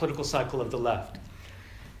the political cycle of the left.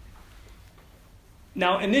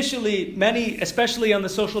 Now, initially, many, especially on the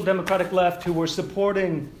social democratic left, who were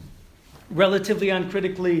supporting relatively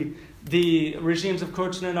uncritically the regimes of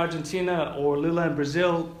Kirchner in Argentina or Lula in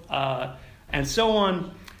Brazil, and so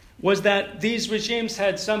on, was that these regimes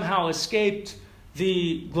had somehow escaped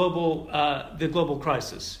the global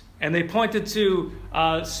crisis. And they pointed to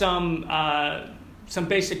some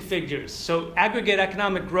basic figures. So aggregate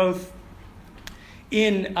economic growth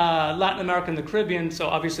in Latin America and the Caribbean, so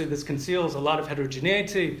obviously this conceals a lot of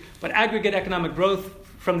heterogeneity, but aggregate economic growth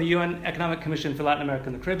from the UN Economic Commission for Latin America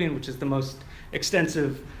and the Caribbean, which is the most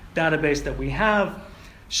extensive database that we have,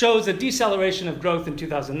 shows a deceleration of growth in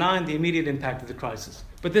 2009, the immediate impact of the crisis.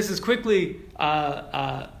 But this is quickly,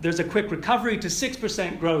 there's a quick recovery to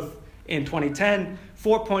 6% growth in 2010,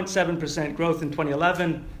 4.7% growth in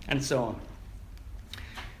 2011, and so on.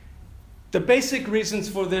 The basic reasons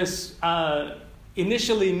for this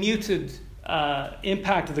initially muted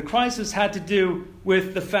impact of the crisis had to do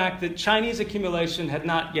with the fact that Chinese accumulation had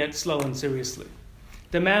not yet slowed seriously.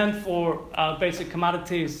 Demand for basic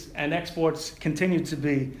commodities and exports continued to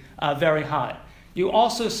be very high. You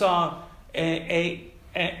also saw a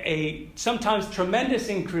sometimes tremendous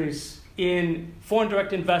increase in foreign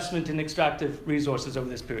direct investment in extractive resources over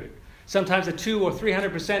this period. Sometimes a 200 or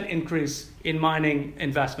 300% increase in mining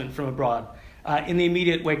investment from abroad in the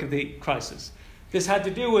immediate wake of the crisis. This had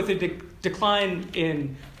to do with a decline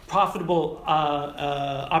in profitable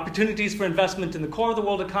opportunities for investment in the core of the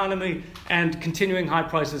world economy and continuing high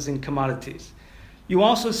prices in commodities. You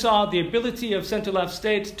also saw the ability of center-left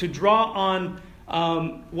states to draw on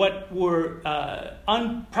what were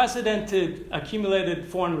unprecedented accumulated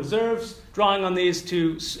foreign reserves, drawing on these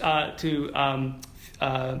to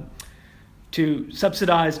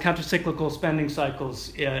subsidize countercyclical spending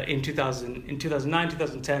cycles in 2009,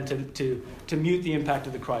 2010 to mute the impact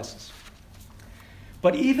of the crisis.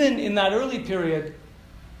 But even in that early period,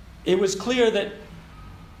 it was clear that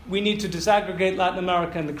we need to disaggregate Latin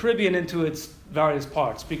America and the Caribbean into its various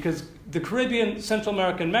parts, because the Caribbean, Central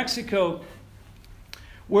America, and Mexico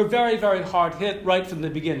were very, very hard hit right from the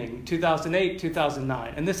beginning, 2008,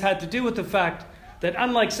 2009. And this had to do with the fact that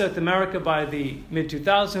unlike South America by the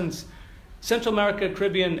mid-2000s, Central America,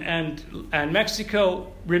 Caribbean, and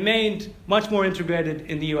Mexico remained much more integrated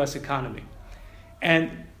in the U.S. economy.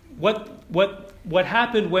 And what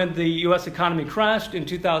happened when the U.S. economy crashed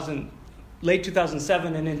in late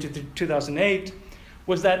 2007 and into 2008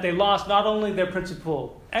 was that they lost not only their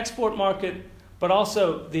principal export market, but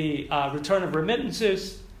also the return of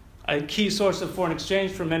remittances, a key source of foreign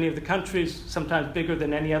exchange for many of the countries, sometimes bigger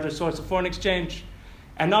than any other source of foreign exchange.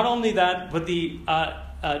 And not only that, but the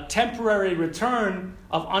temporary return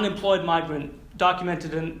of unemployed migrant,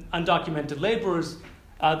 documented and undocumented laborers,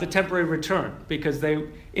 the temporary return, because they,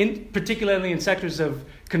 particularly in sectors of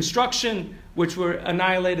construction, which were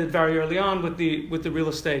annihilated very early on with the real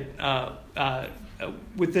estate,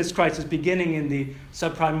 with this crisis beginning in the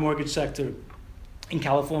subprime mortgage sector in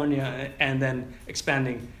California and then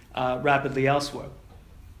expanding rapidly elsewhere.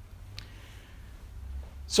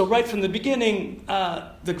 So right from the beginning,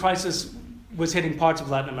 the crisis was hitting parts of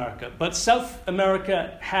Latin America. But South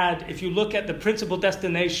America had, if you look at the principal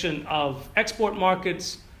destination of export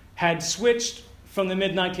markets, had switched from the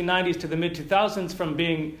mid-1990s to the mid-2000s from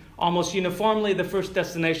being almost uniformly the first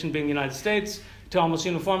destination being the United States to almost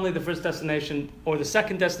uniformly the first destination or the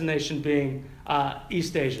second destination being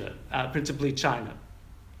East Asia, principally China.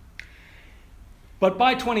 But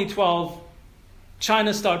by 2012,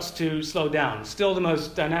 China starts to slow down. Still the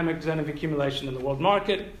most dynamic zone of accumulation in the world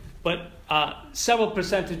market, but several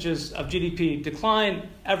percentages of GDP decline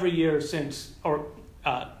every year since, or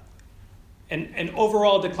an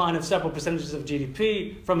overall decline of several percentages of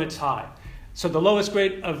GDP from its high. So the lowest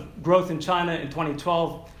rate of growth in China in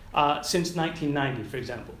 2012 since 1990, for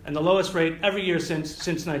example, and the lowest rate every year since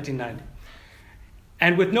 1990.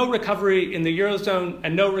 And with no recovery in the Eurozone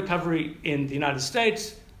and no recovery in the United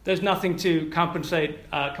States, there's nothing to compensate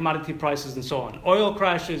commodity prices and so on. Oil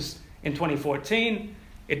crashes in 2014.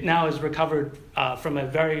 It now has recovered from a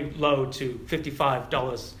very low to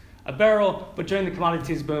 $55 a barrel, but during the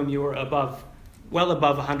commodities boom, you were well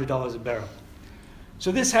above $100 a barrel.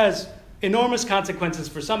 So this has enormous consequences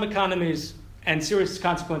for some economies and serious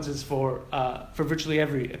consequences for virtually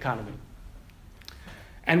every economy.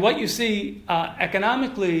 And what you see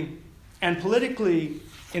economically and politically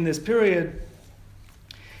in this period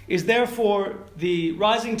is therefore the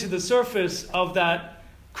rising to the surface of that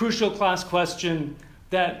crucial class question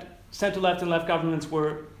that center-left and left governments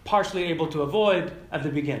were partially able to avoid at the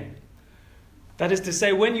beginning. That is to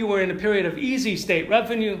say, when you were in a period of easy state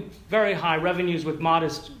revenue, very high revenues with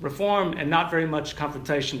modest reform and not very much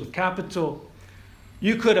confrontation with capital,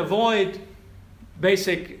 you could avoid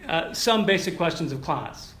some basic questions of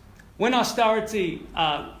class. When austerity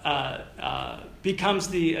becomes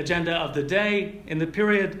the agenda of the day in the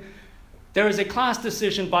period, there is a class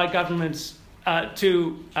decision by governments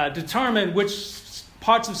to determine which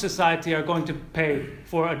parts of society are going to pay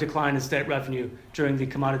for a decline in state revenue during the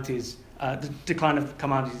decline of the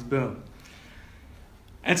commodities boom.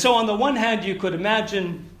 And so on the one hand, you could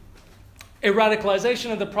imagine a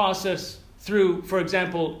radicalization of the process through, for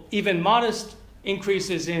example, even modest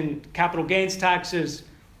increases in capital gains taxes,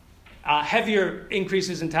 heavier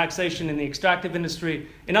increases in taxation in the extractive industry.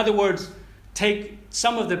 In other words, take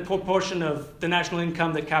some of the proportion of the national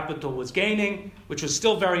income that capital was gaining, which was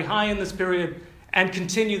still very high in this period, and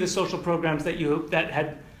continue the social programs that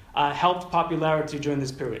had helped popularity during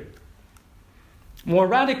this period. More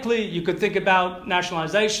radically, you could think about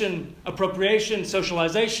nationalization, appropriation,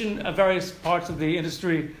 socialization of various parts of the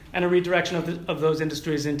industry, and a redirection of those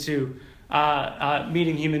industries into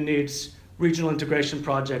meeting human needs, regional integration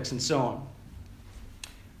projects, and so on.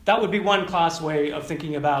 That would be one class way of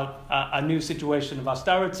thinking about a new situation of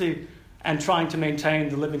austerity and trying to maintain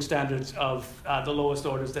the living standards of the lowest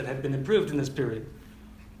orders that had been improved in this period.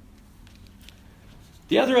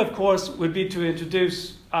 The other, of course, would be to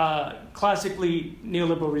introduce classically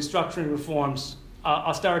neoliberal restructuring reforms,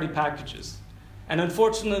 austerity packages. And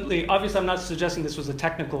unfortunately, obviously I'm not suggesting this was a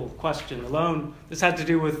technical question alone. This had to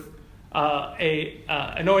do with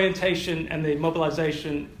an orientation and the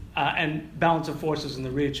mobilization and balance of forces in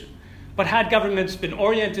the region. But had governments been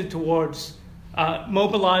oriented towards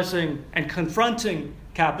mobilizing and confronting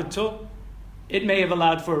capital, it may have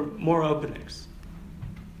allowed for more openings.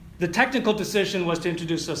 The technical decision was to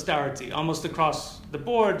introduce austerity. Almost across the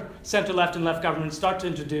board, center-left and left governments start to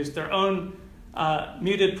introduce their own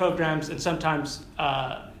muted programs and sometimes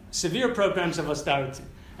severe programs of austerity,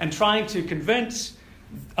 and trying to convince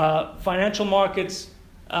financial markets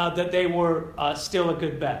that they were still a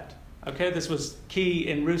good bet. Okay, this was key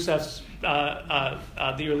in Rousseff's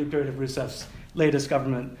the early period of Rousseff's latest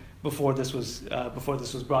government before this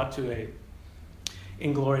was brought to a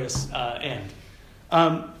inglorious end.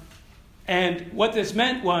 And what this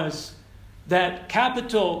meant was that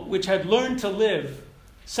capital, which had learned to live,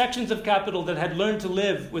 sections of capital that had learned to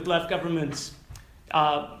live with left governments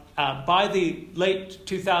by the late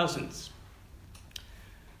 2000s,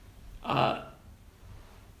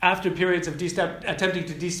 after periods of attempting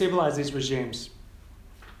to destabilize these regimes,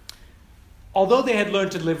 although they had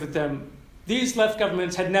learned to live with them, these left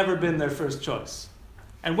governments had never been their first choice.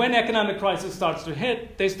 And when economic crisis starts to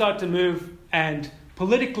hit, they start to move and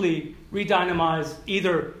politically redynamize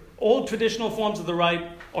either old traditional forms of the right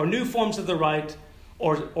or new forms of the right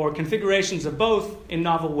or configurations of both in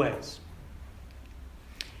novel ways.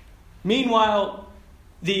 Meanwhile,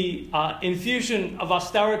 the infusion of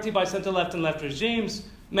austerity by center-left and left regimes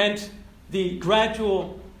meant the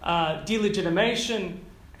gradual delegitimation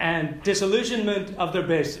and disillusionment of their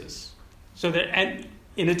bases. So that, and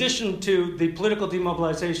in addition to the political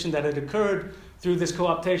demobilization that had occurred through this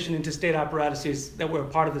co-optation into state apparatuses that were a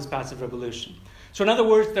part of this passive revolution. So in other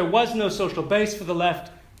words, there was no social base for the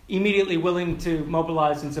left immediately willing to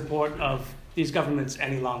mobilize in support of these governments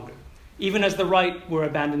any longer, even as the right were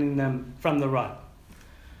abandoning them from the right.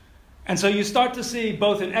 And so you start to see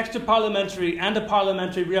both an extra-parliamentary and a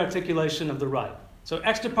parliamentary rearticulation of the right. So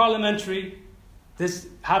extra-parliamentary, this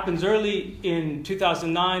happens early in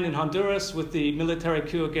 2009 in Honduras with the military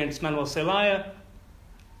coup against Manuel Zelaya,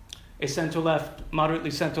 a center-left,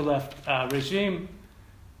 moderately center-left regime.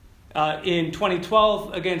 In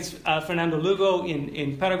 2012 against Fernando Lugo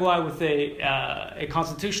in Paraguay with a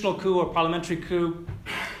constitutional coup or parliamentary coup.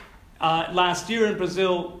 Last year in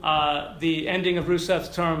Brazil, the ending of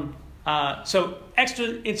Rousseff's term. So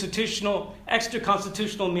extra-institutional,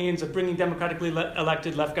 extra-constitutional means of bringing democratically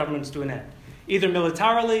elected left governments to an end, either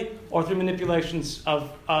militarily or through manipulations of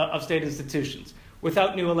state institutions,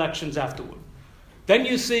 without new elections afterward. Then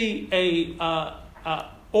you see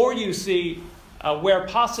where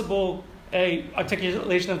possible, a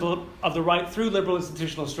articulation of the right through liberal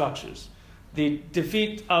institutional structures. The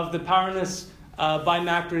defeat of the Peronist by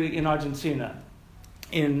Macri in Argentina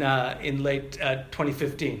in late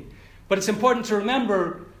 2015. But it's important to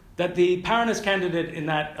remember that the Peronist candidate in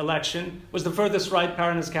that election was the furthest right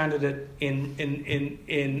Peronist candidate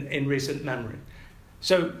in recent memory.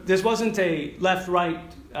 So this wasn't a left-right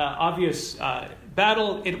obvious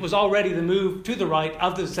battle. It was already the move to the right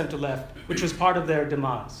of the center-left, which was part of their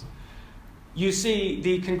demise. You see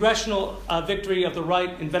the congressional victory of the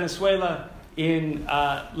right in Venezuela in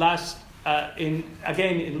late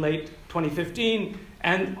 2015,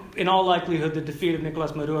 and in all likelihood the defeat of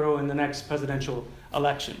Nicolas Maduro in the next presidential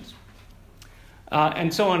elections,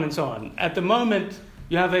 and so on and so on. At the moment,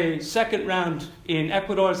 you have a second round in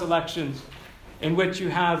Ecuador's elections, in which you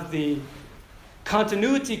have the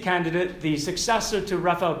continuity candidate, the successor to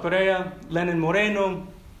Rafael Correa, Lenin Moreno,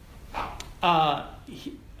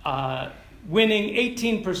 winning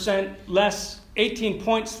 18 points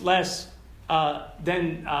less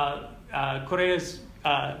than Correa's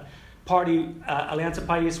party, Alianza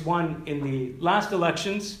País, won in the last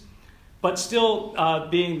elections, but still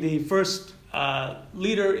being the first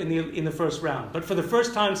leader in the first round. But for the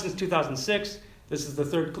first time since 2006, this is the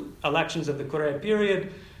third elections of the Correa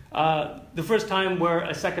period, the first time where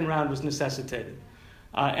a second round was necessitated.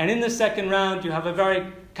 And in the second round, you have a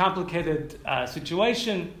very complicated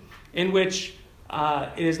situation in which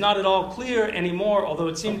it is not at all clear anymore, although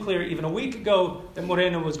it seemed clear even a week ago, that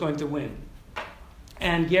Moreno was going to win.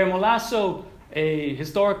 And Guillermo Lasso, a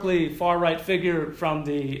historically far-right figure from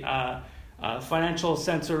the financial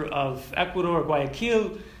center of Ecuador,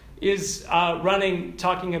 Guayaquil, is running,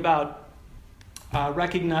 talking about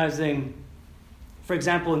recognizing, for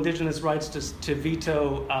example, indigenous rights to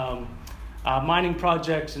veto mining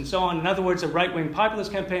projects and so on. In other words, a right-wing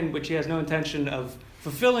populist campaign, which he has no intention of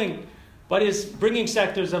fulfilling, but is bringing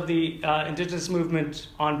sectors of the indigenous movement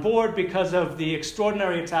on board because of the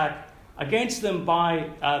extraordinary attack against them by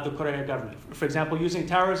the Correa government. For example, using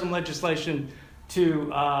terrorism legislation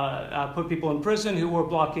to put people in prison who were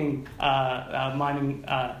blocking mining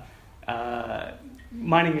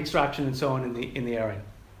extraction and so on in the area.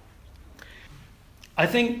 I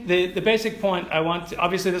think the basic point I want to,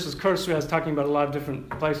 obviously this was cursory, I was talking about a lot of different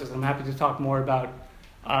places. I'm happy to talk more about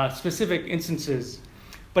specific instances.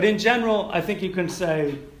 But in general, I think you can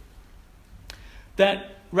say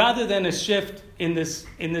that rather than a shift in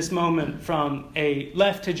this moment from a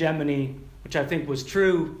left hegemony, which I think was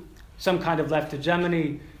true, some kind of left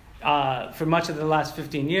hegemony for much of the last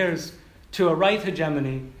 15 years, to a right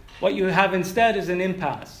hegemony, what you have instead is an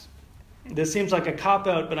impasse. This seems like a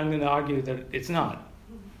cop-out, but I'm going to argue that it's not.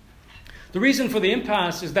 The reason for the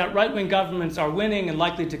impasse is that right-wing governments are winning and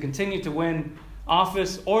likely to continue to win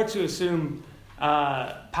office or to assume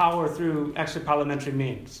power through extra-parliamentary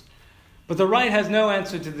means. But the right has no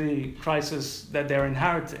answer to the crisis that they're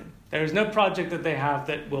inheriting. There is no project that they have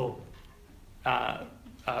that will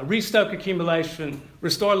restoke accumulation,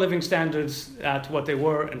 restore living standards to what they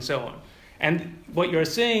were, and so on. And what you're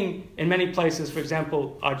seeing in many places, for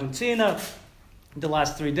example, Argentina, the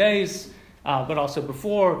last 3 days, but also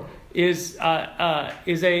before, is a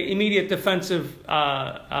immediate defensive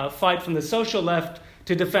fight from the social left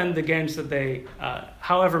to defend the gains that they,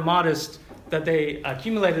 however modest, that they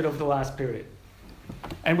accumulated over the last period.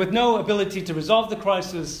 And with no ability to resolve the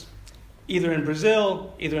crisis, either in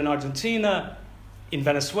Brazil, either in Argentina, in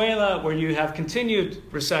Venezuela, where you have continued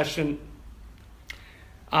recession,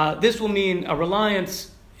 this will mean a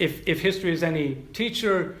reliance, if history is any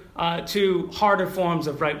teacher, to harder forms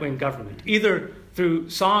of right-wing government, either through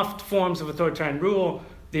soft forms of authoritarian rule,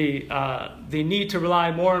 the need to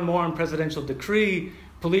rely more and more on presidential decree,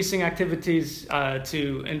 policing activities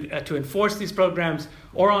to enforce these programs,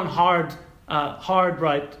 or on hard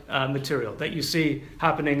right material that you see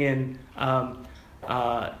happening in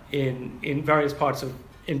various parts of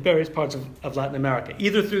Latin America,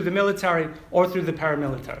 either through the military or through the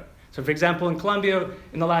paramilitary. So, for example, in Colombia,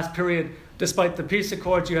 in the last period, despite the peace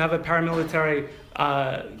accords, you have a paramilitary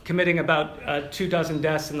committing about 24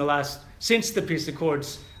 deaths since the peace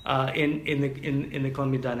accords in the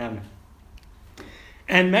Colombian dynamic.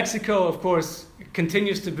 And Mexico, of course,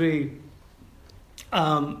 continues to be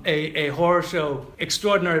a horror show,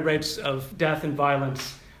 extraordinary rates of death and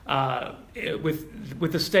violence,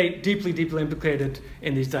 with the state deeply, deeply implicated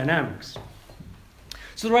in these dynamics.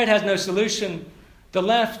 So the right has no solution. The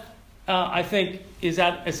left, I think, is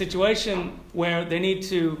at a situation where they need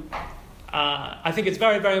to. I think it's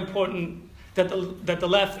very, very important that the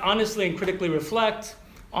left honestly and critically reflect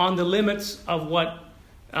on the limits of what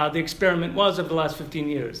the experiment was over the last 15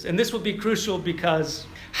 years. And this will be crucial because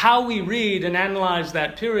how we read and analyze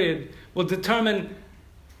that period will determine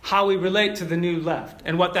how we relate to the new left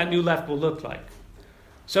and what that new left will look like.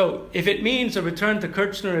 So if it means a return to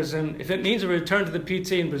Kirchnerism, if it means a return to the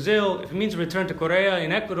PT in Brazil, if it means a return to Correa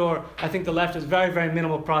in Ecuador, I think the left has very, very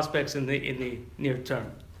minimal prospects in the near term.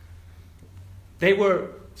 They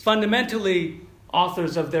were fundamentally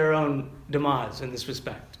authors of their own demise in this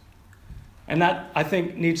respect. And that, I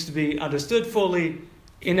think, needs to be understood fully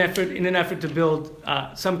in an effort to build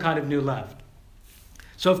some kind of new left.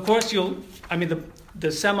 So, of course, the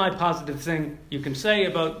semi-positive thing you can say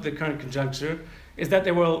about the current conjuncture is that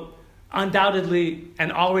there will undoubtedly,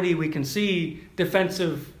 and already we can see,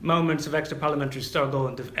 defensive moments of extra-parliamentary struggle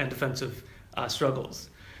and defensive struggles.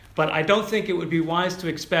 But I don't think it would be wise to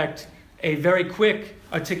expect a very quick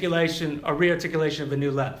articulation or re-articulation of a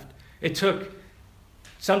new left. It took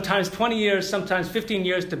sometimes 20 years, sometimes 15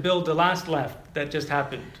 years to build the last left that just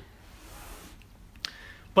happened.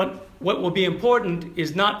 But what will be important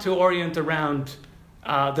is not to orient around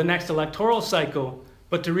the next electoral cycle,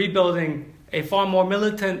 but to rebuilding a far more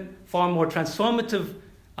militant, far more transformative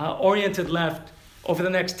oriented left over the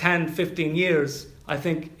next 10, 15 years, I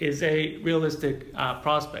think is a realistic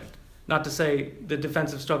prospect. Not to say the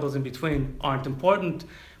defensive struggles in between aren't important,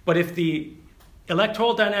 but if the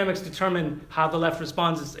electoral dynamics determine how the left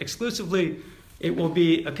responds exclusively, it will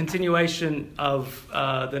be a continuation of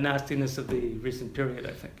the nastiness of the recent period,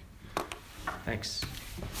 I think. Thanks.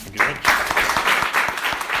 Thank you very much.